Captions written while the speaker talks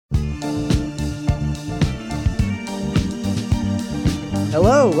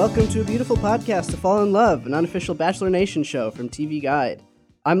Hello, welcome to a beautiful podcast to fall in love, an unofficial Bachelor Nation show from TV Guide.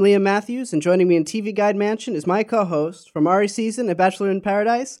 I'm Liam Matthews, and joining me in TV Guide Mansion is my co-host from Ari's season at Bachelor in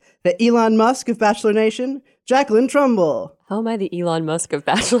Paradise, the Elon Musk of Bachelor Nation, Jacqueline Trumbull. How am I the Elon Musk of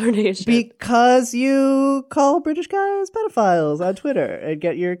Bachelor Nation? Because you call British guys pedophiles on Twitter and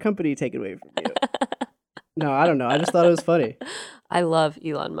get your company taken away from you. No, I don't know. I just thought it was funny. I love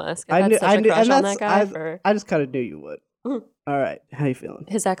Elon Musk. I've had such a crush on that guy I just kind of knew you would. All right. How you feeling?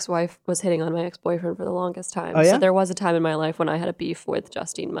 His ex-wife was hitting on my ex-boyfriend for the longest time. Oh, yeah? So there was a time in my life when I had a beef with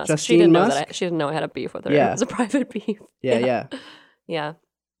Justine Musk. Justine she didn't Musk? know that she didn't know I had a beef with her. Yeah. It was a private beef. Yeah. Yeah.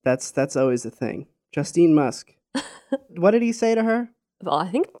 That's always the thing. Justine Musk. What did he say to her? Well, I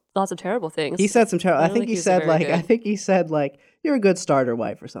think lots of terrible things. He said some terrible. I think he said good. you're a good starter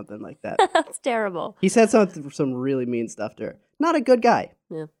wife or something like that. That's terrible. He said some really mean stuff to her. Not a good guy.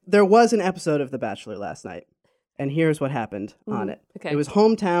 Yeah. There was an episode of The Bachelor last night, and here's what happened on it. Okay. It was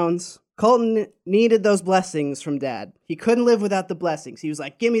hometowns. Colton needed those blessings from Dad. He couldn't live without the blessings. He was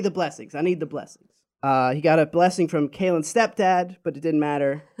like, "Give me the blessings. I need the blessings." He got a blessing from Kaylin's stepdad, but it didn't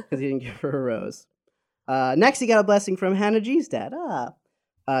matter because he didn't give her a rose. Next, he got a blessing from Hannah G's dad.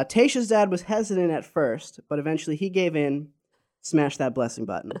 Tayshia's dad was hesitant at first, but eventually he gave in, smashed that blessing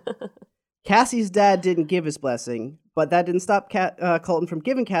button. Cassie's dad didn't give his blessing, but that didn't stop Colton from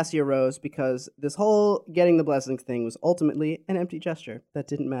giving Cassie a rose because this whole getting the blessing thing was ultimately an empty gesture that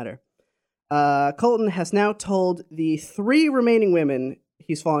didn't matter. Colton has now told the 3 remaining women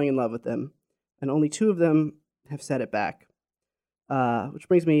he's falling in love with them, and only 2 of them have said it back. Which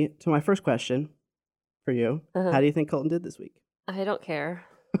brings me to my first question for you. How do you think Colton did this week? I don't care.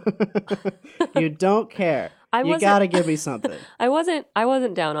 You don't care. You gotta give me something. I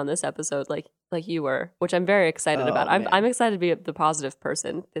wasn't down on this episode like you were, which I'm very excited about. I'm excited to be the positive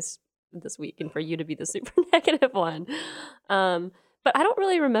person this week, and for you to be the super negative one. But I don't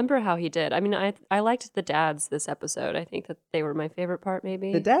really remember how he did. I mean, I liked the dads this episode. I think that they were my favorite part.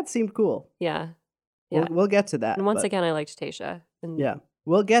 Maybe the dads seemed cool. Yeah. We'll get to that. And once again, I liked Tayshia. Yeah,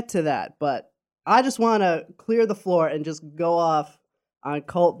 we'll get to that. But I just want to clear the floor and just go off on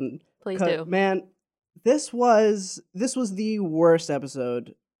Colton. Please do. Man, this was the worst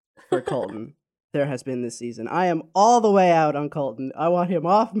episode for Colton there has been this season. I am all the way out on Colton. I want him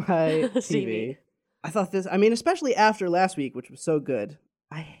off my TV. I thought especially after last week, which was so good.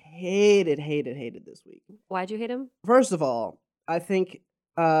 I hated this week. Why'd you hate him? First of all, I think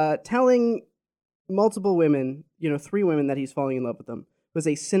telling multiple women, 3 women that he's falling in love with them, was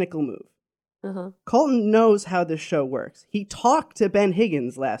a cynical move. Colton knows how this show works. He talked to Ben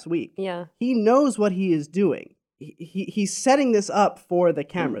Higgins last week. Yeah. He knows what he is doing. He's setting this up for the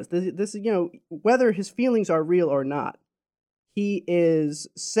cameras. This whether his feelings are real or not, he is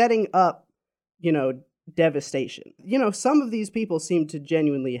setting up, devastation. Some of these people seem to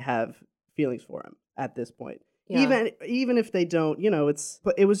genuinely have feelings for him at this point. Yeah. Even if they don't,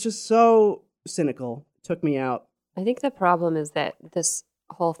 but it was just so cynical. Took me out. I think the problem is that this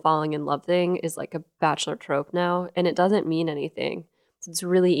whole falling in love thing is like a Bachelor trope now, and it doesn't mean anything. So it's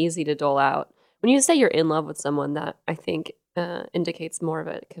really easy to dole out. When you say you're in love with someone, that I think indicates more of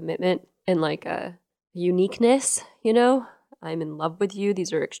a commitment and like a uniqueness, I'm in love with you.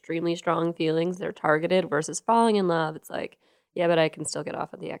 These are extremely strong feelings. They're targeted versus falling in love. It's like, yeah, but I can still get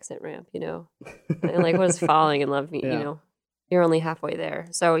off at the exit ramp, And like, what does falling in love mean, You're only halfway there.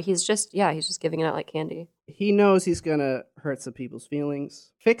 So he's just giving it out like candy. He knows he's going to hurt some people's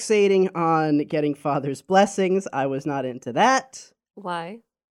feelings. Fixating on getting father's blessings. I was not into that. Why?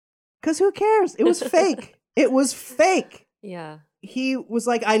 Because who cares? It was fake. It was fake. Yeah. He was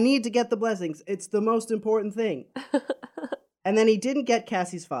like, I need to get the blessings. It's the most important thing. And then he didn't get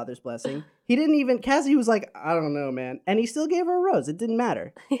Cassie's father's blessing. Cassie was like, I don't know, man. And he still gave her a rose. It didn't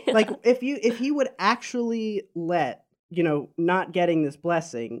matter. Yeah. Like, if he would actually let, not getting this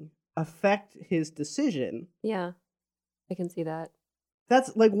blessing affect his decision. Yeah, I can see that.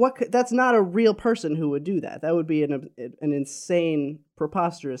 That's like that's not a real person who would do that. That would be an insane,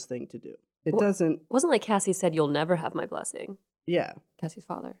 preposterous thing to do. It wasn't like Cassie said, "You'll never have my blessing." Yeah, Cassie's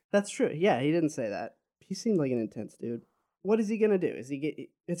father. That's true. Yeah, he didn't say that. He seemed like an intense dude. What is he gonna do?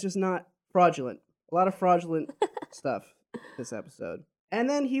 It's just not fraudulent. A lot of fraudulent stuff this episode. And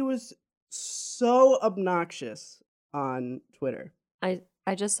then he was so obnoxious on Twitter.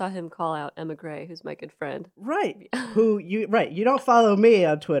 I just saw him call out Emma Gray, who's my good friend. Right. You don't follow me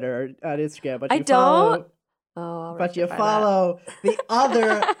on Twitter or on Instagram, but you don't. But you follow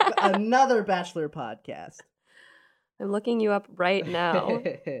another Bachelor podcast. I'm looking you up right now.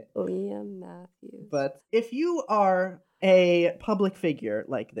 Liam Matthews. But if you are a public figure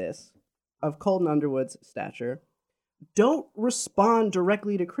like this, of Colton Underwood's stature, don't respond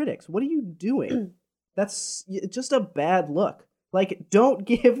directly to critics. What are you doing? That's just a bad look. Like, don't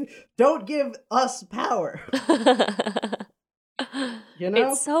give us power. You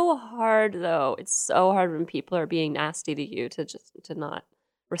know? It's so hard, though. It's so hard when people are being nasty to you to not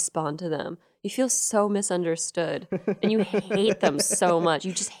respond to them. You feel so misunderstood, and you hate them so much.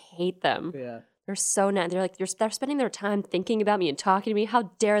 You just hate them. Yeah. They're so nasty. They're like, they're spending their time thinking about me and talking to me.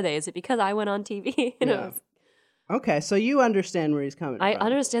 How dare they? Is it because I went on TV? Yeah. Okay, so you understand where he's coming from. I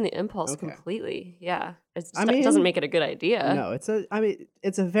understand the impulse completely. Yeah. It mean, doesn't make it a good idea. No,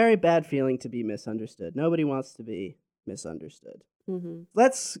 it's a very bad feeling to be misunderstood. Nobody wants to be misunderstood. Mm-hmm.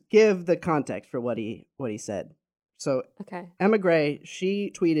 Let's give the context for what he said. So, Emma Gray,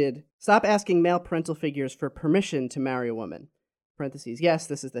 she tweeted, "Stop asking male parental figures for permission to marry a woman." Parentheses, "Yes,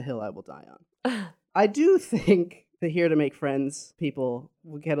 this is the hill I will die on." I do think the Here to Make Friends people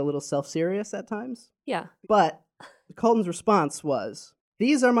will get a little self-serious at times. Yeah. But Colton's response was,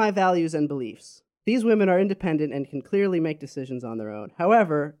 "These are my values and beliefs. These women are independent and can clearly make decisions on their own.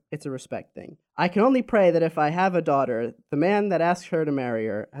 However, it's a respect thing. I can only pray that if I have a daughter, the man that asks her to marry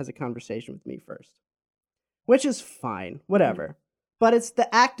her has a conversation with me first." Which is fine, whatever. Mm-hmm. But it's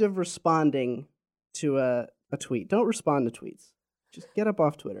the act of responding to a tweet. Don't respond to tweets. Just get up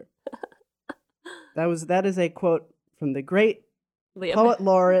off Twitter. That is a quote from the great Liam.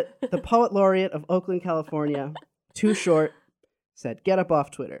 the poet laureate of Oakland, California, Too Short, said, "Get up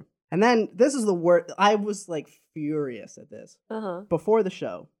off Twitter." And then, this is the word, I was like furious at this. Before the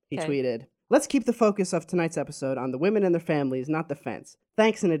show, he tweeted, "Let's keep the focus of tonight's episode on the women and their families, not the fence.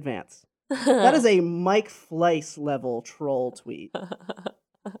 Thanks in advance." That is a Mike Fleiss level troll tweet.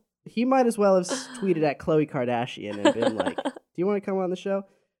 He might as well have tweeted at Khloe Kardashian and been like, "Do you want to come on the show?"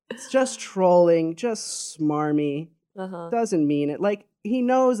 It's just trolling, just smarmy. Doesn't mean it. Like, he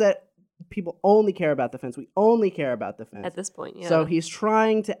knows that people only care about the fence. We only care about the fence. At this point, yeah. So he's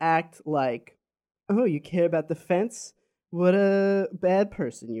trying to act like, "Oh, you care about the fence? What a bad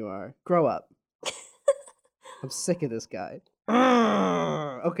person you are. Grow up." I'm sick of this guy.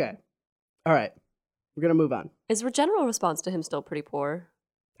 Okay. All right. We're going to move on. Is the general response to him still pretty poor?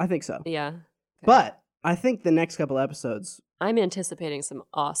 I think so. Yeah. Okay. But I think the next couple episodes... I'm anticipating some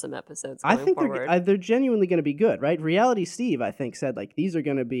awesome episodes going forward. I think they're genuinely going to be good, right? Reality Steve, I think, said, like, these are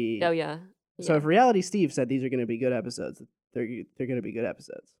going to be... Oh, yeah. So if Reality Steve said these are going to be good episodes, they're going to be good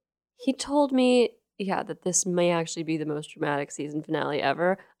episodes. He told me, that this may actually be the most dramatic season finale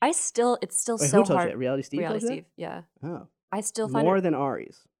ever. It's still Wait, so who told hard. You? Reality Steve Reality told Steve, yeah. Oh. I still find more than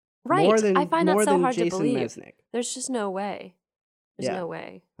Ari's. Right. I find that so hard Jason to believe. Mesnick. There's just no way. There's no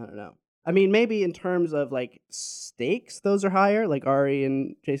way. I don't know. I mean, maybe in terms of, like, stakes, those are higher. Like, Ari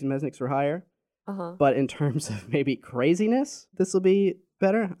and Jason Mesnick's were higher. But in terms of maybe craziness, this will be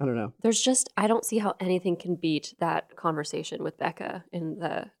better? I don't know. I don't see how anything can beat that conversation with Becca in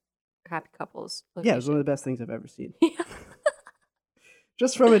the Happy Couples location. Yeah, it was one of the best things I've ever seen.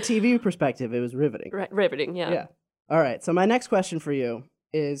 Just from a TV perspective, it was riveting. Right, riveting, yeah. Yeah. All right, so my next question for you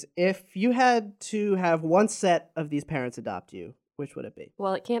is, if you had to have one set of these parents adopt you, which would it be?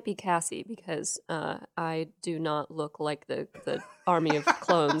 Well, it can't be Cassie because I do not look like the army of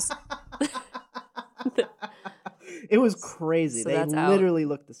clones. It was crazy. So they literally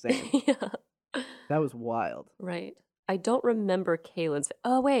looked the same. Yeah. That was wild. Right. I don't remember Kaylin's.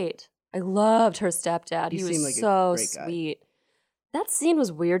 Oh, wait. I loved her stepdad. He was like so a great sweet. Guy. That scene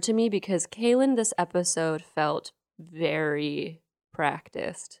was weird to me because Kaylin this episode felt very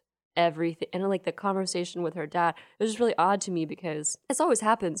practiced. Everything. And like the conversation with her dad, it was just really odd to me because this always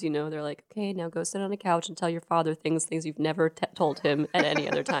happens, they're like, "Okay, now go sit on a couch and tell your father things you've never told him at any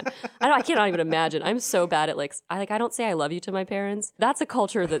other time." I cannot even imagine. I'm so bad at I don't say I love you to my parents. That's a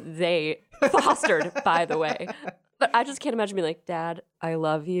culture that they fostered, by the way. But I just can't imagine being like, "Dad, I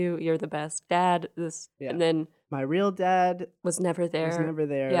love you. You're the best. Dad, this." Yeah. And then my real dad was never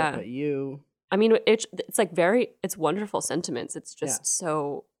there. Yeah. But you. I mean, it's like it's wonderful sentiments. It's just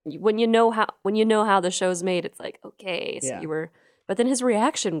so when you know how the show's made, it's like, okay, so you were. But then his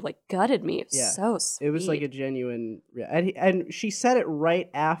reaction like gutted me. It was so sweet. It was like a genuine, and she said it right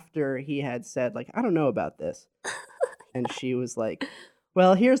after he had said, like, "I don't know about this," and she was like,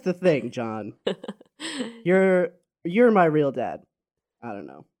 "Well, here's the thing, John. You're my real dad. I don't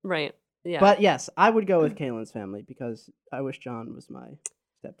know." Right. Yeah. But yes, I would go with Kaylin's family because I wish John was my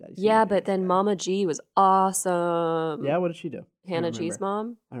stepdad. Yeah, but then Mama G was awesome. Yeah, what did she do? Hannah G's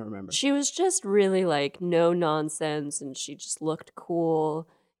mom? I don't remember. She was just really like no nonsense and she just looked cool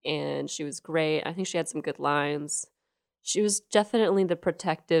and she was great. I think she had some good lines. She was definitely the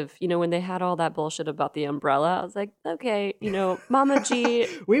protective, when they had all that bullshit about the umbrella, I was like, okay, Mama G.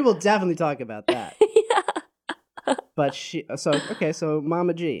 We will definitely talk about that. Yeah. But so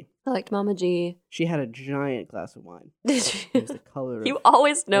Mama G. I liked Mama G. She had a giant glass of wine. Did you? It was the color You of,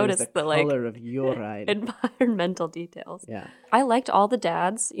 always it was notice the the color of urine. environmental details. Yeah. I liked all the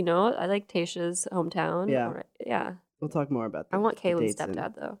dads. I liked Tasha's hometown. Yeah. Yeah. We'll talk more about that. I want Kaylin's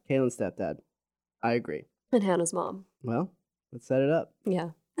stepdad though. Kaylin's stepdad. I agree. And Hannah's mom. Well, let's set it up. Yeah.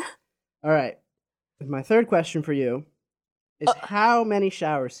 All right. My third question for you is how many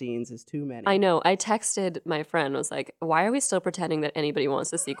shower scenes is too many? I know. I texted my friend, was like, why are we still pretending that anybody wants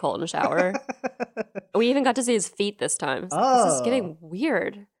to see Colton shower? We even got to see his feet this time. So this is getting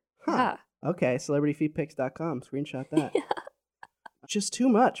weird. Huh. Yeah. Okay, celebrityfeetpics.com. Screenshot that. Yeah. Just too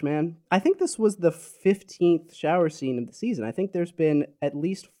much, man. I think this was the 15th shower scene of the season. I think there's been at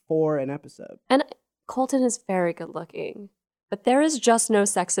least 4 an episode. And Colton is very good looking. But there is just no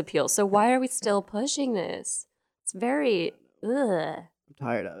sex appeal. So why are we still pushing this? It's very, ugh. I'm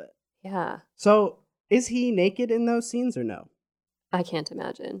tired of it. Yeah. So is he naked in those scenes or no? I can't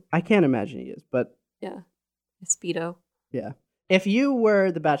imagine. I can't imagine he is, but... Yeah. A Speedo. Yeah. If you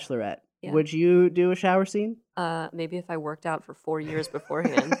were the Bachelorette, would you do a shower scene? Maybe if I worked out for 4 years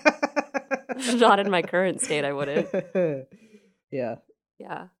beforehand. Not in my current state, I wouldn't. Yeah.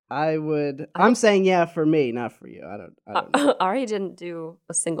 Yeah. I would. I'm saying yeah for me, not for you. I don't know. Ari didn't do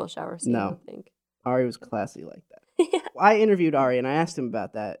a single shower scene, I don't think. Ari was classy like that. Yeah. I interviewed Ari and I asked him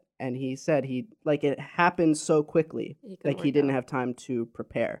about that, and he said it happened so quickly, he didn't have time to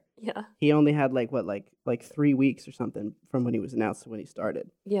prepare. Yeah. He only had like 3 weeks or something from when he was announced to when he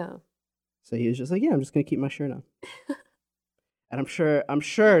started. Yeah. So he was just like, yeah, I'm just gonna keep my shirt on. And I'm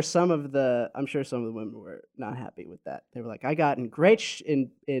sure some of the women were not happy with that. They were like, I got in great in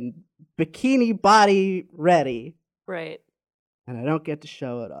bikini body ready, right? And I don't get to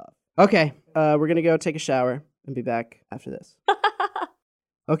show it off. Okay, we're gonna go take a shower and be back after this.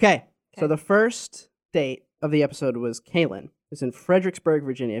 Okay, so the first date of the episode was Kaylin. It's in Fredericksburg,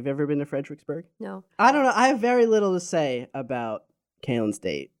 Virginia. Have you ever been to Fredericksburg? No. I don't know. I have very little to say about Kaylin's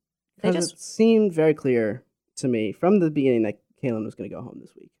date because it seemed very clear to me from the beginning that Kaylin was going to go home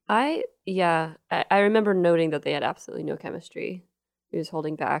this week. I remember noting that they had absolutely no chemistry. He was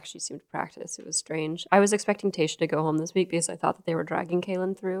holding back. She seemed to practice. It was strange. I was expecting Tasha to go home this week because I thought that they were dragging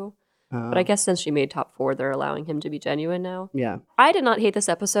Kaylin through. But I guess since she made top 4, they're allowing him to be genuine now. Yeah. I did not hate this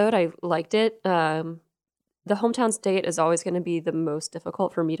episode. I liked it. The hometown's date is always going to be the most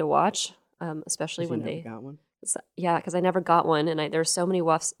difficult for me to watch, especially when they got one. Yeah, because I never got one, and there's so many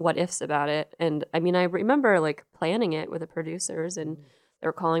what ifs about it. And I mean, I remember like planning it with the producers, and they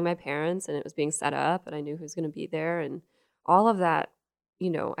were calling my parents, and it was being set up, and I knew who was going to be there, and all of that.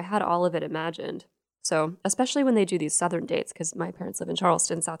 I had all of it imagined. So especially when they do these southern dates, because my parents live in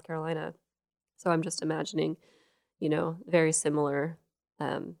Charleston, South Carolina, so I'm just imagining, very similar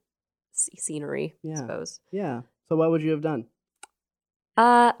scenery, I suppose. Yeah. So what would you have done?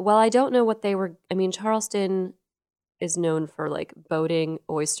 Well, I don't know what they were. I mean, Charleston is known for like boating,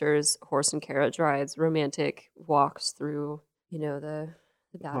 oysters, horse and carriage rides, romantic walks through, the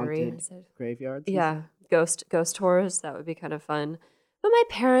Battery. Graveyards. Yeah, ghost tours. That would be kind of fun. But my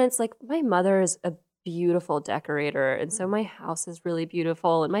parents, like my mother is a beautiful decorator, and so my house is really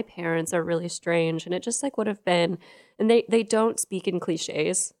beautiful, and my parents are really strange, and it just like would have been. And they don't speak in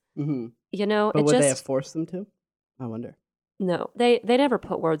cliches. Mm-hmm. But would they have forced them to? I wonder. No, they never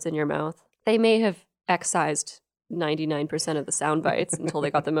put words in your mouth. They may have excised 99% of the sound bites until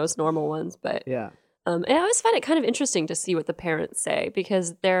they got the most normal ones. But yeah, and I always find it kind of interesting to see what the parents say,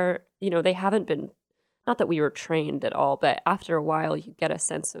 because they're, they haven't been, not that we were trained at all, but after a while you get a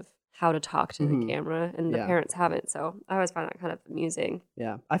sense of how to talk to the camera, and the parents haven't. So I always find that kind of amusing.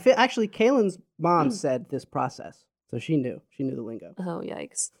 Yeah, I feel actually Kaylin's mom said this process, so she knew the lingo. Oh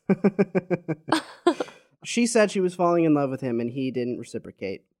yikes! She said she was falling in love with him, and he didn't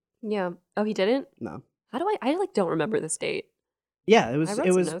reciprocate. Yeah. Oh, he didn't? No. How do I like don't remember this date. Yeah, it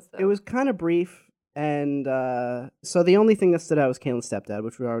was kind of brief, and so the only thing that stood out was Kaylin's stepdad,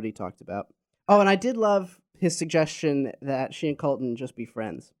 which we already talked about. Oh, and I did love his suggestion that she and Colton just be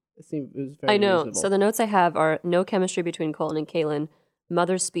friends. It was very reasonable. So the notes I have are no chemistry between Colton and Kaylin.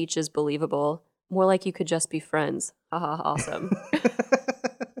 Mother's speech is believable. More like you could just be friends. Haha, awesome.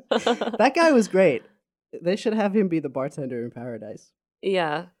 That guy was great. They should have him be the bartender in Paradise.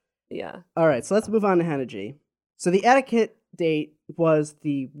 Yeah. Yeah. All right, so let's move on to Hannah G. So the etiquette date was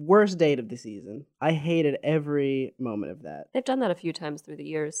the worst date of the season. I hated every moment of that. They've done that a few times through the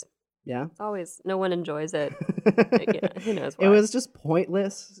years. Yeah? It's always, no one enjoys it. Who knows why. It was just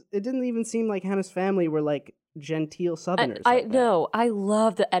pointless. It didn't even seem like Hannah's family were like genteel Southerners. I know. I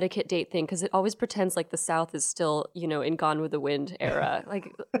love the etiquette date thing because it always pretends like the South is still, in Gone with the Wind era.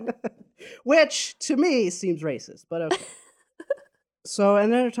 Like, Which, to me, seems racist, but okay. So,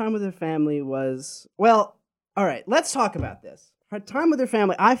 and then her time with her family was, well, all right, let's talk about this. Her time with her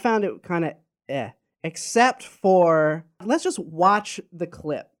family, I found it kind of except for, let's just watch the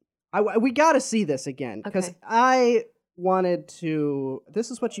clip. We got to see this again, because Okay. I wanted to,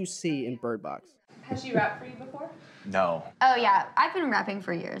 this is what you see in Bird Box. Has she rapped for you before? No. Oh, yeah. I've been rapping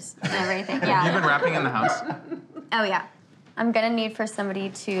for years and everything. Yeah. You've been rapping in the house? Oh, yeah. I'm gonna need for somebody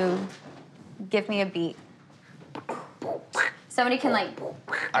to give me a beat. Somebody can, like...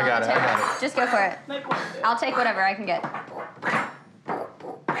 I got it. Just go for it. I'll take whatever I can get.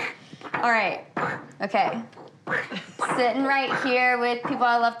 All right. Okay. Sitting right here with people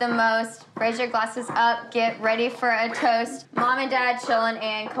I love the most. Raise your glasses up. Get ready for a toast. Mom and Dad chilling,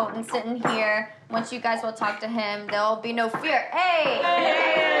 and Colton sitting here. Once you guys will talk to him, there'll be no fear. Hey!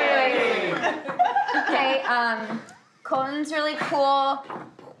 Okay, Colton's really cool.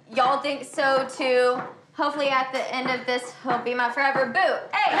 Y'all think so, too. Hopefully at the end of this, he'll be my forever boo.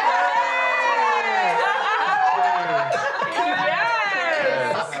 Hey!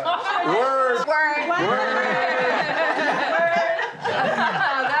 Word.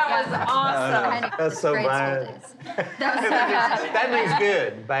 That was awesome. That's so Grade bad. school days. That was so bad. That means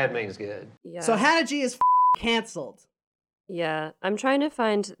good. Bad means good. Yeah. So Hannah G is canceled. Yeah, I'm trying to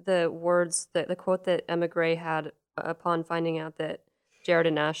find the words, the quote that Emma Gray had upon finding out that Jared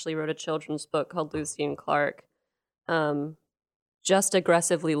and Ashley wrote a children's book called Lucy and Clark. Just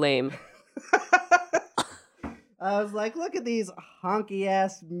aggressively lame. I was like, look at these honky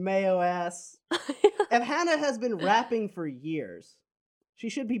ass, mayo ass. If Hannah has been rapping for years, she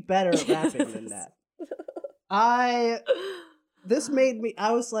should be better at rapping than that. This made me,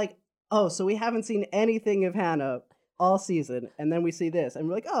 I was like, oh, so we haven't seen anything of Hannah all season, and then we see this, and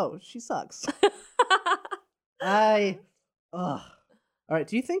we're like, oh, she sucks. All right,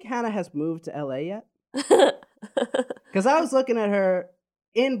 do you think Hannah has moved to LA yet? Because I was looking at her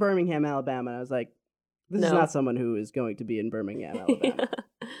in Birmingham, Alabama, and I was like, this is No. not someone who is going to be in Birmingham, Alabama.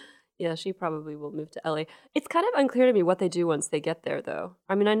 Yeah, she probably will move to LA. It's kind of unclear to me what they do once they get there, though.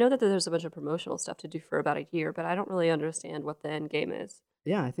 I mean, I know that there's a bunch of promotional stuff to do for about a year, but I don't really understand what the end game is.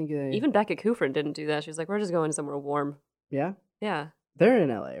 Yeah, I think they... Even Becca Kufrin didn't do that. She was like, we're just going somewhere warm. Yeah? Yeah. They're in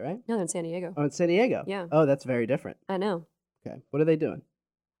LA, right? No, they're in San Diego. Oh, in San Diego? Yeah. Oh, that's very different. I know. Okay. What are they doing?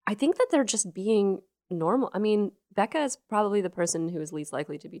 I think that they're just being normal. I mean, Becca is probably the person who is least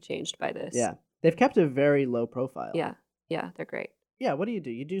likely to be changed by this. Yeah. They've kept a very low profile. Yeah. Yeah, they're great. Yeah, what do?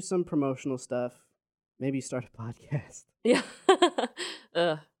 You do some promotional stuff. Maybe you start a podcast. Yeah.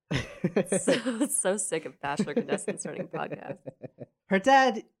 Ugh. So sick of Bachelor contestants starting a podcast. Her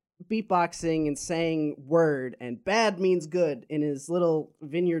dad beatboxing and saying word and bad means good in his little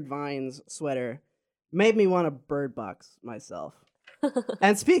Vineyard Vines sweater made me want to bird box myself.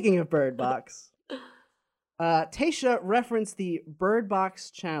 And speaking of bird box, Tayshia referenced the bird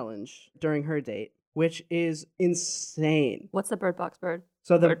box challenge during her date, which is insane. What's the Bird Box bird?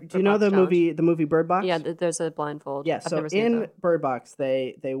 So Bird do you know Box the movie Bird Box? Yeah, there's a blindfold. Yeah, I've so never seen it, in though. Bird Box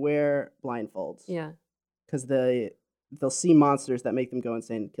they wear blindfolds. Yeah. Because they'll see monsters that make them go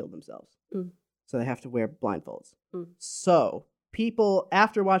insane and kill themselves. Mm. So they have to wear blindfolds. Mm. So people,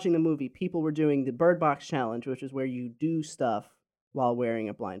 after watching the movie, people were doing the Bird Box challenge, which is where you do stuff while wearing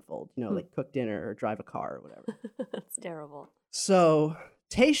a blindfold. You know, like cook dinner or drive a car or whatever. That's terrible. So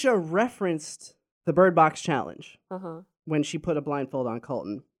Tayshia referenced the Bird Box challenge Uh-huh. when she put a blindfold on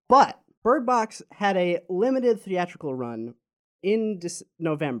Colton. But Bird Box had a limited theatrical run in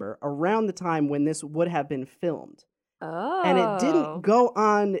November, around the time when this would have been filmed. Oh. And it didn't go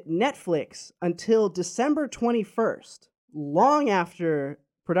on Netflix until December 21st, long after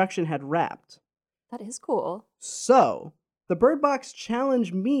production had wrapped. That is cool. So, the Bird Box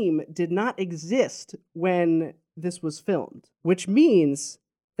challenge meme did not exist when this was filmed, which means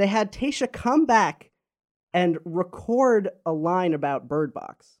they had Tayshia come back and record a line about Bird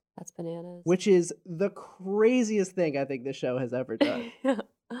Box. That's bananas. Which is the craziest thing I think this show has ever done. Yeah.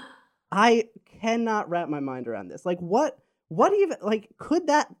 I cannot wrap my mind around this. Like, what even, like, could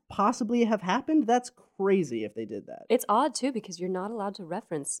that possibly have happened? That's crazy if they did that. It's odd, too, because you're not allowed to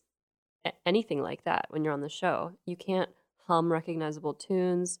reference anything like that when you're on the show. You can't hum recognizable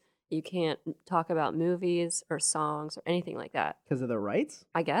tunes. You can't talk about movies or songs or anything like that. Because of the rights?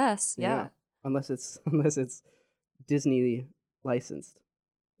 I guess, yeah. Unless it's Disney licensed.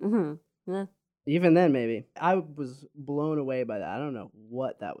 Mm-hmm. Yeah. Even then, maybe. I was blown away by that. I don't know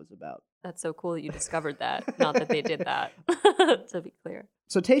what that was about. That's so cool that you discovered that. Not that they did that, to be clear.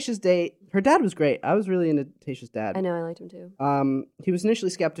 So Tayshia's date, her dad was great. I was really into Tayshia's dad. I know, I liked him too. He was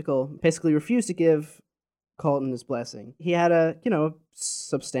initially skeptical, basically refused to give Colton his blessing. He had a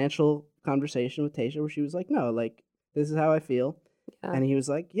substantial conversation with Tayshia where she was like, no, like, this is how I feel. Yeah. And he was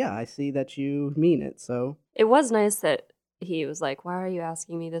like, yeah, I see that you mean it. So, It was nice that he was like, why are you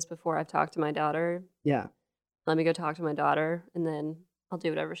asking me this before I've talked to my daughter? yeah, Let me go talk to my daughter, and then I'll do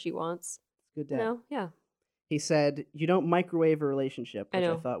whatever she wants. good dad. No, yeah, He said, you don't microwave a relationship, I which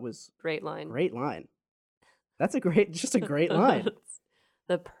I know. thought was great line. great line. That's just a great line. It's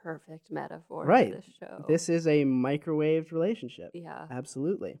the perfect metaphor Right. for this show. This is a microwaved relationship. Yeah.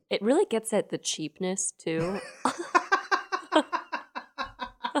 Absolutely. It really gets at the cheapness, too.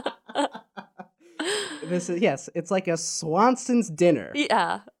 This is, yes, it's like a Swanson's dinner.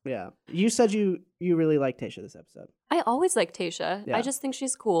 Yeah. Yeah. You said you really liked Tayshia this episode. I always like Tayshia. Yeah. I just think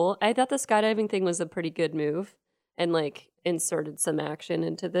she's cool. I thought the skydiving thing was a pretty good move and like inserted some action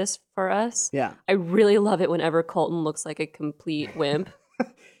into this for us. Yeah. I really love it whenever Colton looks like a complete wimp.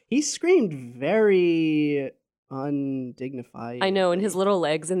 He screamed very undignified. I know, and his little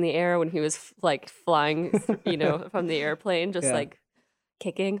legs in the air when he was like flying, from the airplane, just Yeah. like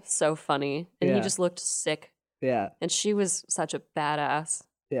kicking. So funny. And Yeah. he just looked sick. Yeah. And she was such a badass.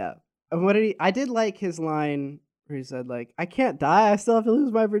 Yeah. And what did he? I did like his line where he said, like, I can't die. I still have to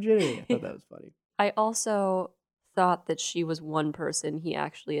lose my virginity. I thought that was funny. I also thought that she was one person he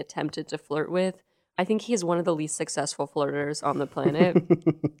actually attempted to flirt with. I think he's one of the least successful flirters on the planet,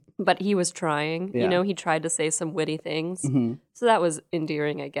 but he was trying. Yeah. He tried to say some witty things. Mhm. So that was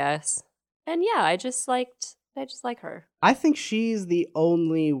endearing, I guess. And yeah, I just like her. I think she's the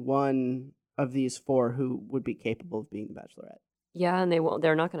only one of these four who would be capable of being the Bachelorette. Yeah, and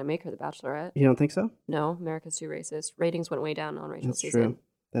they're not going to make her the Bachelorette. You don't think so? No, America's too racist. Ratings went way down on Rachel's That's season. true.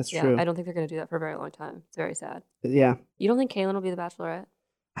 That's Yeah, true. I don't think they're going to do that for a very long time. It's very sad. Yeah. You don't think Kaylin will be the Bachelorette?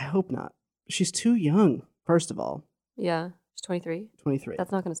 I hope not. She's too young, first of all. Yeah, she's 23. 23.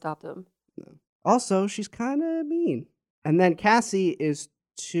 That's not going to stop them. Also, she's kind of mean. And then Cassie is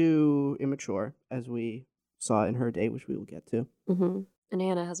too immature, as we saw in her date, which we will get to. Mm-hmm. And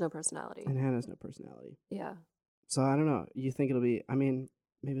Hannah has no personality. And Hannah has no personality. Yeah. So I don't know. You think it'll be, maybe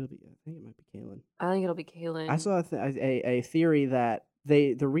it'll be, I think it might be Kaylin. I think it'll be Kaylin. I saw a theory that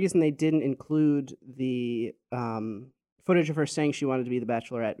the reason they didn't include the footage of her saying she wanted to be the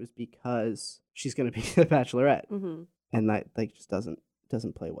Bachelorette was because she's going to be the Bachelorette. Mm-hmm. And that like just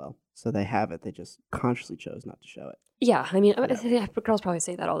doesn't play well. So they have it. They just consciously chose not to show it. Yeah, I mean, Yeah. girls probably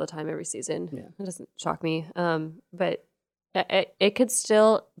say that all the time, every season. Yeah. It doesn't shock me. But it could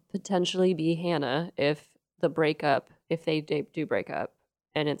still potentially be Hannah if they do break up,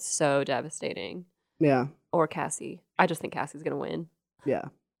 and it's so devastating. Yeah. Or Cassie. I just think Cassie's gonna win. Yeah.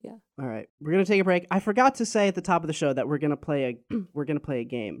 Yeah. All right. We're gonna take a break. I forgot to say at the top of the show that we're gonna play a game. We're gonna play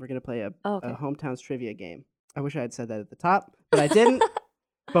a Okay. hometowns trivia game. I wish I had said that at the top, but I didn't.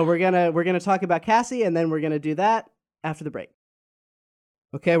 But we're gonna talk about Cassie, and then we're gonna do that after the break.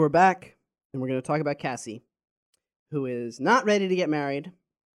 Okay, we're back, and we're gonna talk about Cassie, who is not ready to get married,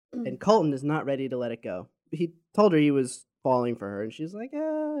 and Colton is not ready to let it go. He told her he was falling for her, and she's like,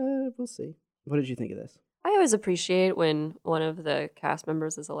 we'll see. What did you think of this? I always appreciate when one of the cast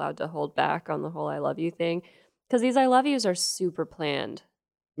members is allowed to hold back on the whole I love you thing, because these I love yous are super planned.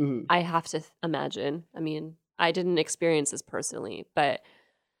 Mm-hmm. I have to imagine. I mean, I didn't experience this personally, but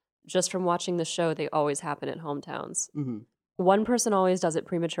just from watching the show, they always happen at hometowns. Mm-hmm. One person always does it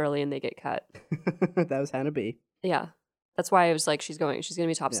prematurely and they get cut. That was Hannah B. Yeah. That's why I was like, she's going to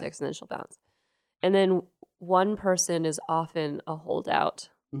be top 6 and then she'll bounce. And then one person is often a holdout.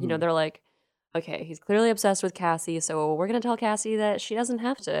 Mm-hmm. They're like, okay, he's clearly obsessed with Cassie, so we're going to tell Cassie that she doesn't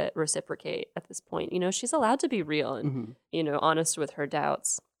have to reciprocate at this point. She's allowed to be real and, honest with her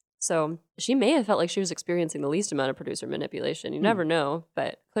doubts. So she may have felt like she was experiencing the least amount of producer manipulation. You never know,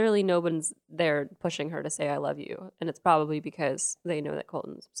 but clearly no one's there pushing her to say, I love you. And it's probably because they know that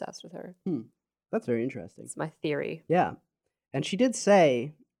Colton's obsessed with her. That's very interesting. It's my theory. Yeah. And she did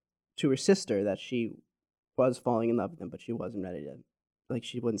say to her sister that she was falling in love with him, but she wasn't ready to,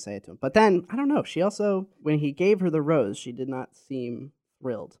 she wouldn't say it to him. But then, I don't know, she also, when he gave her the rose, she did not seem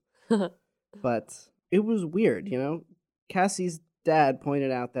thrilled. But it was weird, Cassie's dad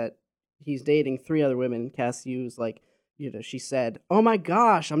pointed out that he's dating 3 other women. Cassie was like, she said, oh my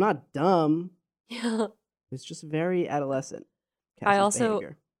gosh, I'm not dumb. Yeah. It's just very adolescent. I Cassie's also,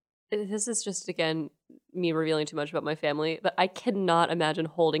 behavior. this is just, again, me revealing too much about my family, but I cannot imagine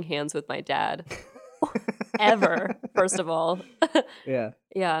holding hands with my dad. Ever, first of all. Yeah.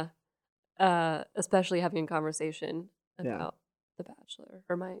 Yeah. Especially having a conversation Yeah. about The Bachelor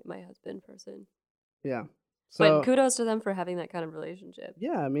or my husband person. Yeah. But kudos to them for having that kind of relationship.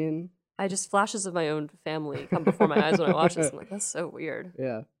 Yeah, I mean, I just flashes of my own family come before my eyes when I watch this. I'm like, that's so weird.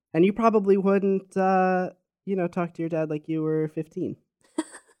 yeah. And you probably wouldn't, talk to your dad like you were 15.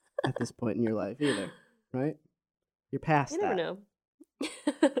 at this point in your life either, right? You're past You that. never know.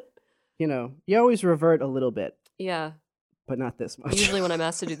 You know, you always revert a little bit, Yeah. but not this much. Usually when I'm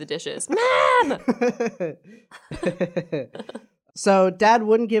asked to do the dishes. Mom! So Dad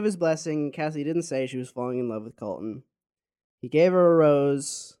wouldn't give his blessing. Cassie didn't say she was falling in love with Colton. He gave her a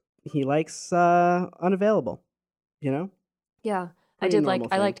rose. He likes unavailable, you know? Yeah. Pretty I normal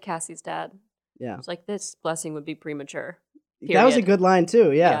thing. liked Cassie's dad. Yeah. It's like, this blessing would be premature. That was a Period. good line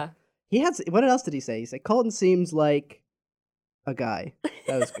too, yeah. He had what else did he say? He said Colton seems like a guy.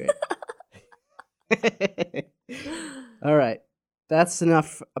 That was great. All right. That's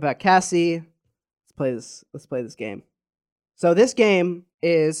enough about Cassie. Let's play this game. So this game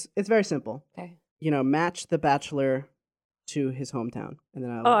it's very simple. Okay. You know, match the Bachelor to his hometown, and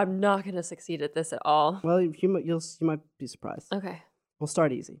then Oh, I'm not going to succeed at this at all. well, you might be surprised. Okay. We'll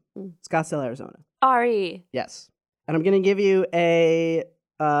start easy. Mm. Scottsdale, Arizona. Ari. Yes, and I'm going to give you a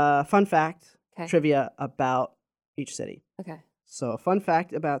fun fact Okay. trivia about each city. Okay. So a fun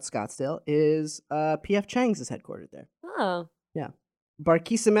fact about Scottsdale is P.F. Chang's is headquartered there. Oh.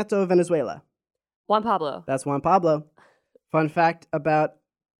 Barquisimeto, Venezuela. Juan Pablo. That's Juan Pablo. Fun fact about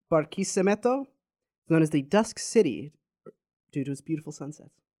Barquisimeto, it's known as the Dusk City due to its beautiful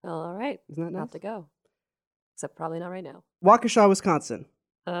sunsets. All right. Isn't that nice? Have to go. Except probably not right now. Waukesha, Wisconsin.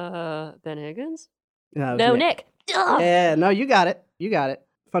 Ben Higgins? That was No, Nick. Ugh! Yeah, no, you got it. You got it.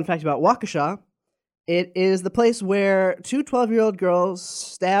 Fun fact about Waukesha. It is the place where two 12-year-old girls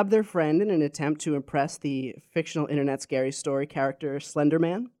stab their friend in an attempt to impress the fictional internet scary story character Slender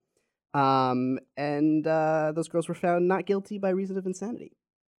Man. And those girls were found not guilty by reason of insanity.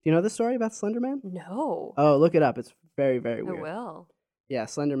 Do you know this story about Slender Man? No. Oh, look it up. It's very, very I weird. will. Yeah,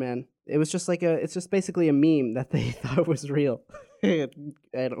 Slender Man. It was just like it's just basically a meme that they thought was real.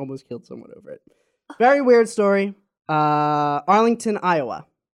 and almost killed someone over it. Very weird story. Arlington, Iowa.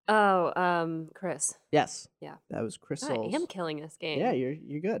 Oh, Chris. Yes. Yeah. That was Chris I Soules. am killing this game. Yeah,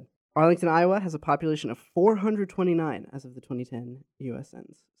 you're good. Arlington, Iowa has a population of 429 as of the 2010 U.S.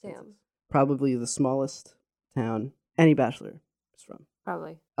 Census. Damn. Probably the smallest town any Bachelor is from.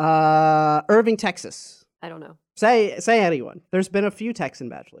 Probably. Irving, Texas. I don't know. Say anyone. There's been a few Texan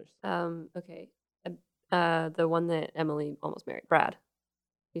Bachelors. Okay. The one that Emily almost married. Brad.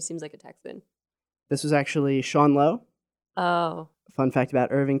 He seems like a Texan. This was actually Sean Lowe. Oh. Fun fact about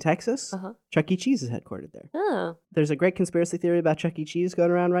Irving, Texas. Uh-huh. Chuck E. Cheese is headquartered there. Oh. There's a great conspiracy theory about Chuck E. Cheese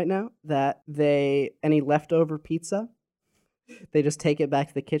going around right now that any leftover pizza, they just take it back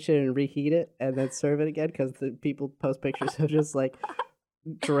to the kitchen and reheat it and then serve it again because the people post pictures of just like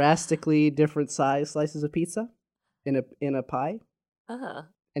drastically different size slices of pizza in a pie. Uh-huh.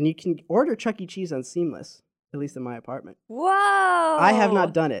 And you can order Chuck E. Cheese on Seamless, at least in my apartment. Whoa! I have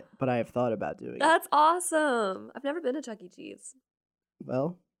not done it, but I have thought about doing it. That's awesome. I've never been to Chuck E. Cheese.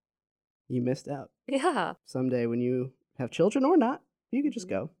 Well, you missed out. Yeah. Someday when you have children or not, you could just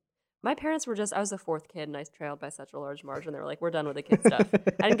go. My parents were I was the fourth kid and I trailed by such a large margin. They were like, we're done with the kid stuff.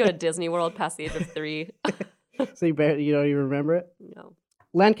 I didn't go to Disney World past the age of 3. So you don't even remember it? No.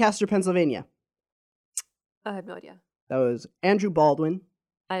 Lancaster, Pennsylvania. I have no idea. That was Andrew Baldwin,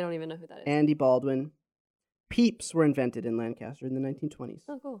 I don't even know who that is. Andy Baldwin. Peeps were invented in Lancaster in the 1920s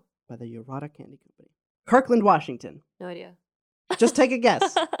Oh, cool. by the Eurata Candy Company. Kirkland, Washington. No idea. Just take a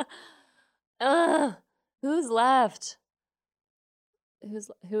guess. Who's left?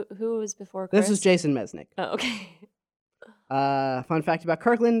 Who was before Chris? This is Jason Mesnick. Oh, okay. Fun fact about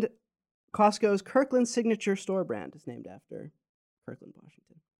Kirkland. Costco's Kirkland Signature Store brand is named after Kirkland,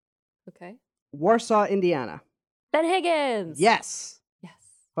 Washington. Okay. Warsaw, Indiana. Ben Higgins. Yes. Yes.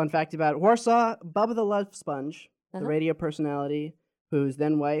 Fun fact about Warsaw, Bubba the Love Sponge, the Uh-huh. radio personality whose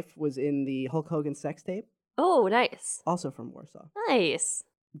then wife was in the Hulk Hogan sex tape, Oh, nice. also from Warsaw. Nice.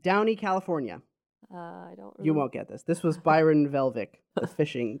 Downey, California. I don't. You won't get this. This was Byron Velvick, the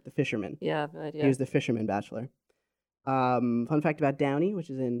fisherman. Yeah, no idea. He was the fisherman bachelor. Fun fact about Downey, which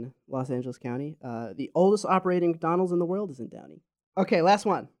is in Los Angeles County. The oldest operating McDonald's in the world is in Downey. Okay, last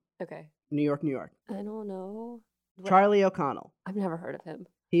one. Okay. New York, New York. I don't know. What- Charlie O'Connell. I've never heard of him.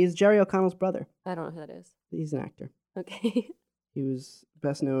 He's Jerry O'Connell's brother. I don't know who that is. He's an actor. Okay. He was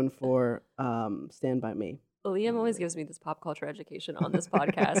best known for Stand By Me. Liam always gives me this pop culture education on this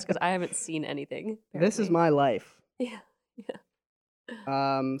podcast because I haven't seen anything. This is apparently. my life. Yeah.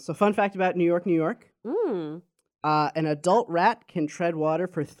 Yeah. So fun fact about New York, New York. Mm. An adult rat can tread water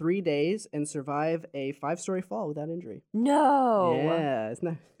for 3 days and survive a 5-story fall without injury. No. Yeah,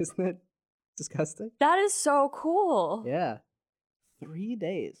 isn't that disgusting? That is so cool. Yeah. 3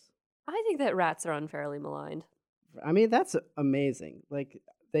 days. I think that rats are unfairly maligned. I mean, that's amazing. Like,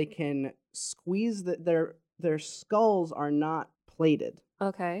 they can squeeze their skulls are not plated.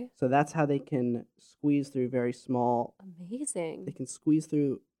 Okay. So that's how they can squeeze through very small. Amazing. They can squeeze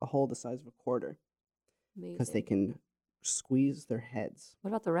through a hole the size of a quarter because they can squeeze their heads. What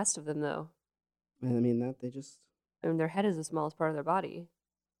about the rest of them, though? And I mean that they just. I mean, their head is the smallest part of their body.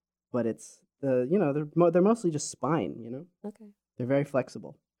 But it's they're mostly just spine. Okay. They're very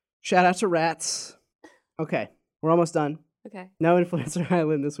flexible. Shout out to rats. Okay, we're almost done. Okay. No Influencer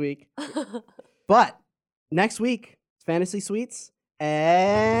Island this week. But next week, Fantasy Suites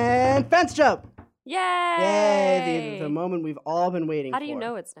and Fence Jump. Yay! Yay! The moment we've all been waiting for. How do you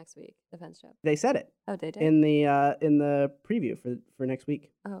know it's next week, the fence jump? They said it. Oh, they did? In the preview for next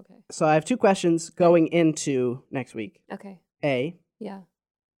week. Oh, okay. So I have 2 questions going into next week. Okay. A, Yeah.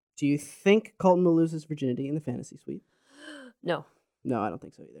 do you think Colton will lose his virginity in the Fantasy Suite? No. No, I don't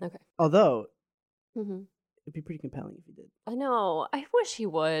think so either. Okay. Although, Mm-hmm. it'd be pretty compelling if he did. I know. I wish he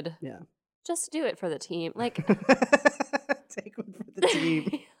would. Yeah. Just do it for the team. Like, Take one for the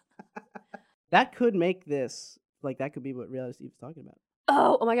team. That could make this, that could be what Reality Steve's talking about.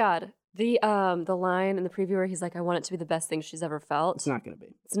 oh my God. The line in the preview where he's like, I want it to be the best thing she's ever felt. It's not going to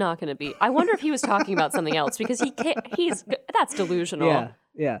be. It's not going to be. I wonder if he was talking about something else because he can't, that's delusional.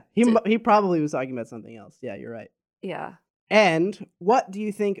 Yeah. He probably was talking about something else. Yeah, you're right. Yeah. And what do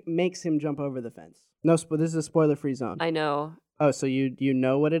you think makes him jump over the fence? No, this is a spoiler-free zone. I know. Oh, so you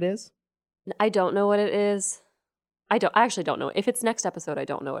know what it is? I don't know what it is. I actually don't know. If it's next episode, I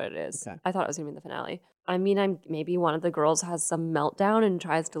don't know what it is. Okay. I thought it was going to be the finale. I mean, maybe one of the girls has some meltdown and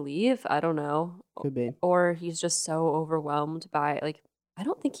tries to leave. I don't know. Could be. Or he's just so overwhelmed by, I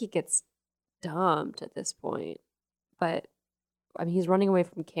don't think he gets dumped at this point. But, I mean, he's running away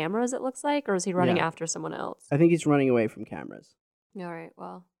from cameras, it looks like, or is he running after someone else? I think he's running away from cameras. All right,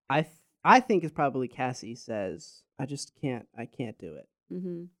 well. I think it's probably Cassie says, I can't do it.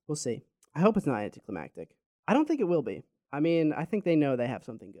 Mm-hmm. We'll see. I hope it's not anticlimactic. I don't think it will be. I mean, I think they know they have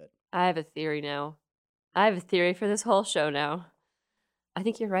something good. I have a theory now. I have a theory for this whole show now. I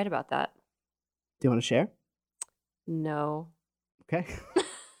think you're right about that. Do you want to share? No. Okay.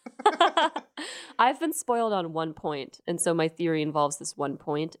 I've been spoiled on one point, and so my theory involves this one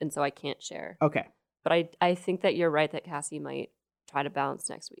point, and so I can't share. Okay. But I think that you're right that Cassie might try to bounce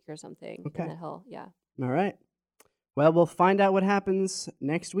next week or something. Okay. And that he'll, yeah. All right. Well, we'll find out what happens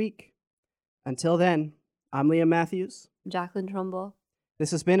next week. Until then, I'm Liam Matthews. Jacqueline Trumbull. This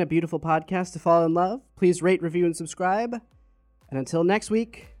has been a beautiful podcast to fall in love. Please rate, review, and subscribe. And until next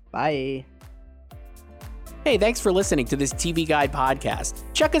week, bye. Hey, thanks for listening to this TV Guide podcast.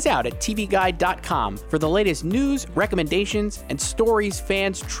 Check us out at tvguide.com for the latest news, recommendations, and stories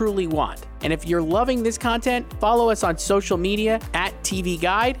fans truly want. And if you're loving this content, follow us on social media at TV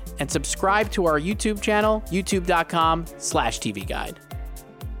Guide and subscribe to our YouTube channel, youtube.com/TV Guide.